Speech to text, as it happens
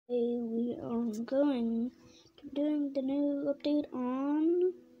I'm going to doing the new update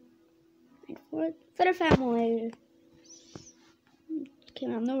on Feather Family.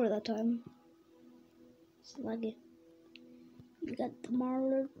 Came out of nowhere that time. It's laggy. We got the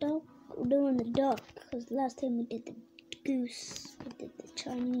marler duck. We're doing the duck because last time we did the goose. We did the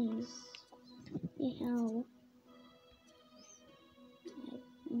Chinese. Anyhow, I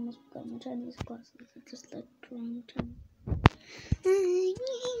almost got my Chinese glasses. I just like drawing Chinese.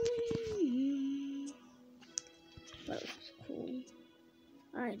 That was cool.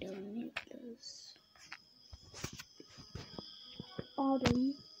 I don't need this.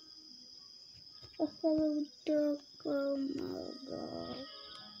 Autumn. A fellow duck. Oh my god.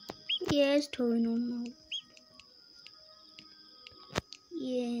 Yeah, it's totally normal.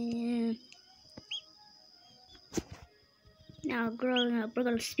 Yeah. Now growing up, we're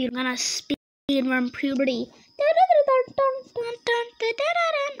gonna speed run puberty.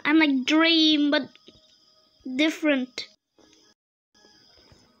 I'm like Dream, but different.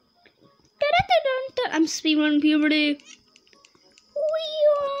 I'm speedrun puberty.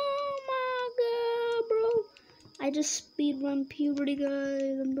 Oh my god, bro! I just speedrun puberty,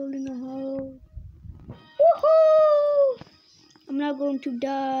 guys. I'm building a house. Woohoo! I'm not going to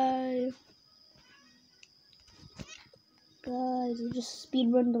die, guys. I just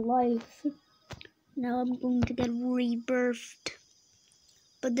speedrun the life. Now I'm going to get rebirthed,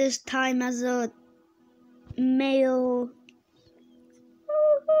 but this time as a male.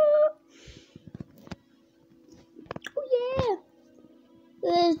 Oh yeah,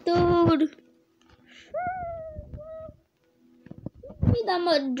 this dude. You got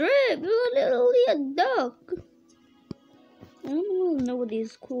my drip. You're literally a duck. I don't really know what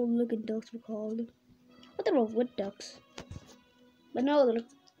these cool looking ducks were called. I thought they were wood ducks. But no, they're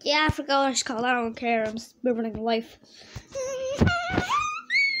yeah, I forgot what it's called. I don't care. I'm speedrunning life.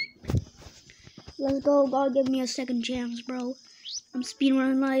 Let's go. God, give me a second chance, bro. I'm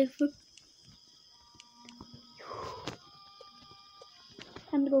speedrunning life.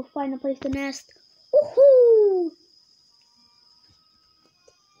 Time to go find a place to nest. Woohoo!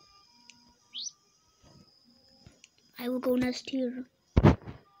 I will go nest here.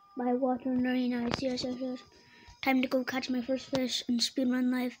 By water, very nice. Yes. Time to go catch my first fish and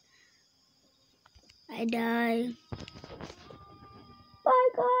speedrun life. I die. Bye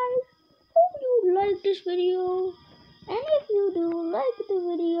guys. Hope you like this video. And if you do, like the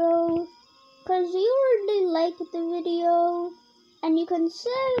video. Cause you already liked the video. And you can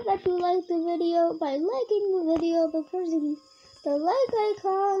say that you like the video by liking the video by pressing the like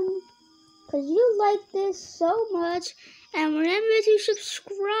icon. Cause you like this so much. And remember to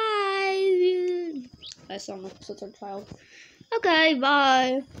subscribe. I sound like such a child. Okay,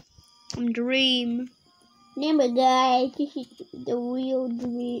 bye. I'm Dream. Remember guys, this is the real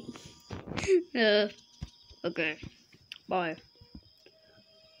Dream. Okay. Bye.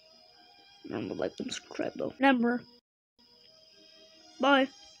 Remember, like and subscribe though. Remember. Bye.